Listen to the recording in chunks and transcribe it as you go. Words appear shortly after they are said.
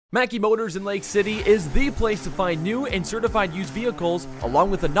Mackey Motors in Lake City is the place to find new and certified used vehicles, along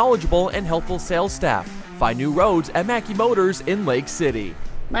with a knowledgeable and helpful sales staff. Find new roads at Mackey Motors in Lake City.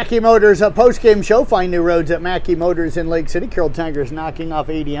 Mackey Motors, a post-game show. Find new roads at Mackey Motors in Lake City. Carroll Tigers knocking off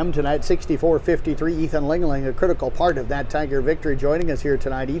ADM tonight, 64-53. Ethan Lengeling, a critical part of that Tiger victory, joining us here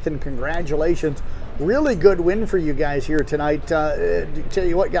tonight. Ethan, congratulations. Really good win for you guys here tonight. Tell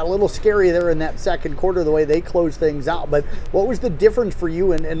you what, got a little scary there in that second quarter, the way they closed things out. But what was the difference for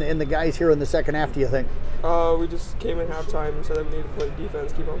you and the guys here in the second half, do you think? We just came in halftime and said that we need to play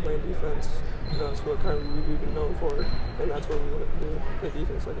defense, keep on playing defense. That's what kind of we've been known for, and that's what we want to do, play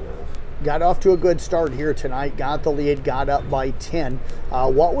defense second half. Got off to a good start here tonight, got the lead, got up by 10.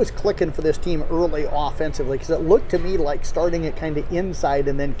 What was clicking for this team early offensively? Because it looked to me like starting it kind of inside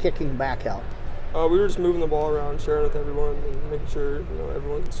and then kicking back out. We were just moving the ball around, sharing with everyone, and making sure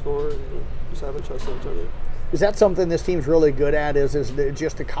everyone can score, and just having trust in each other. Is that something this team's really good at? Is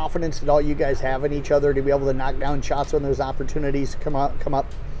just the confidence that all you guys have in each other to be able to knock down shots when those opportunities come up?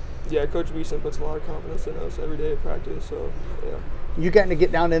 Yeah, Coach Beeson puts a lot of confidence in us every day at practice, so yeah. You getting to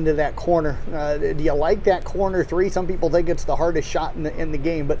get down into that corner. Do you like that corner three? Some people think it's the hardest shot in the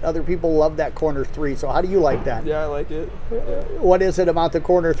game, but other people love that corner three. So how do you like that? Yeah, I like it. Yeah. What is it about the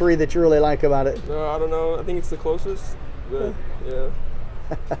corner three that you really like about it? I don't know. I think it's the closest, but yeah.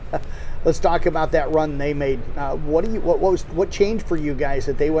 Let's talk about that run they made. What changed for you guys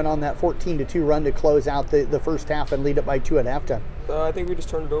that they went on that 14-2 run to close out the first half and lead up by 2 at halftime? I think we just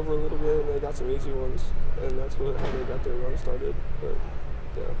turned it over a little bit, and they got some easy ones, and that's how they got their run started. But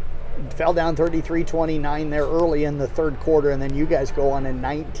yeah, fell down 33-29 there early in the third quarter, and then you guys go on a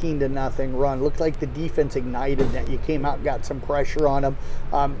 19-0 run. Looked like the defense ignited that. You came out and got some pressure on them.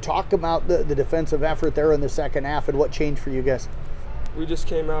 Talk about the defensive effort there in the second half and what changed for you guys. We just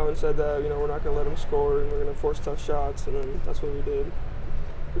came out and said that we're not going to let them score and we're going to force tough shots, and then that's what we did.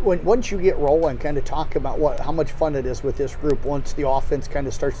 Once you get rolling, kind of talk about how much fun it is with this group once the offense kind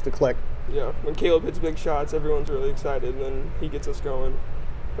of starts to click. Yeah, when Caleb hits big shots, everyone's really excited, and then he gets us going.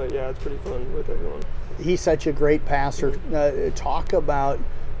 But yeah, it's pretty fun with everyone. He's such a great passer. Talk about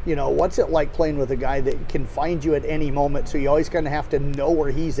what's it like playing with a guy that can find you at any moment, so you always kind of have to know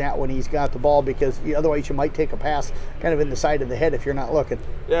where he's at when he's got the ball, because otherwise you might take a pass kind of in the side of the head if you're not looking.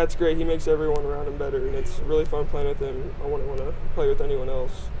 Yeah, it's great. He makes everyone around him better, and it's really fun playing with him. I wouldn't want to play with anyone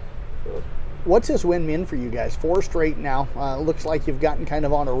else. So. What's this win mean for you guys? 4 straight now. Looks like you've gotten kind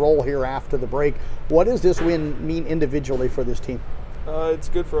of on a roll here after the break. What does this win mean individually for this team? It's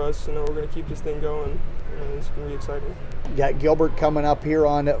good for us. We're going to keep this thing going, and it's going to be exciting. Got Gilbert coming up here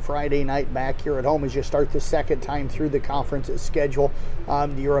on Friday night back here at home as you start the second time through the conference schedule.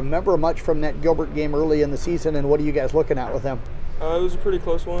 Do you remember much from that Gilbert game early in the season, and what are you guys looking at with them? It was a pretty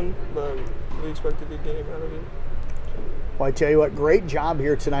close one, but we expect a good game out of it. Well, I tell you what, great job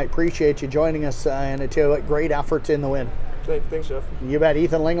here tonight. Appreciate you joining us, and I tell you what, great efforts in the win. Thanks, Jeff. You bet.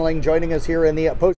 Ethan Lengeling joining us here in the post.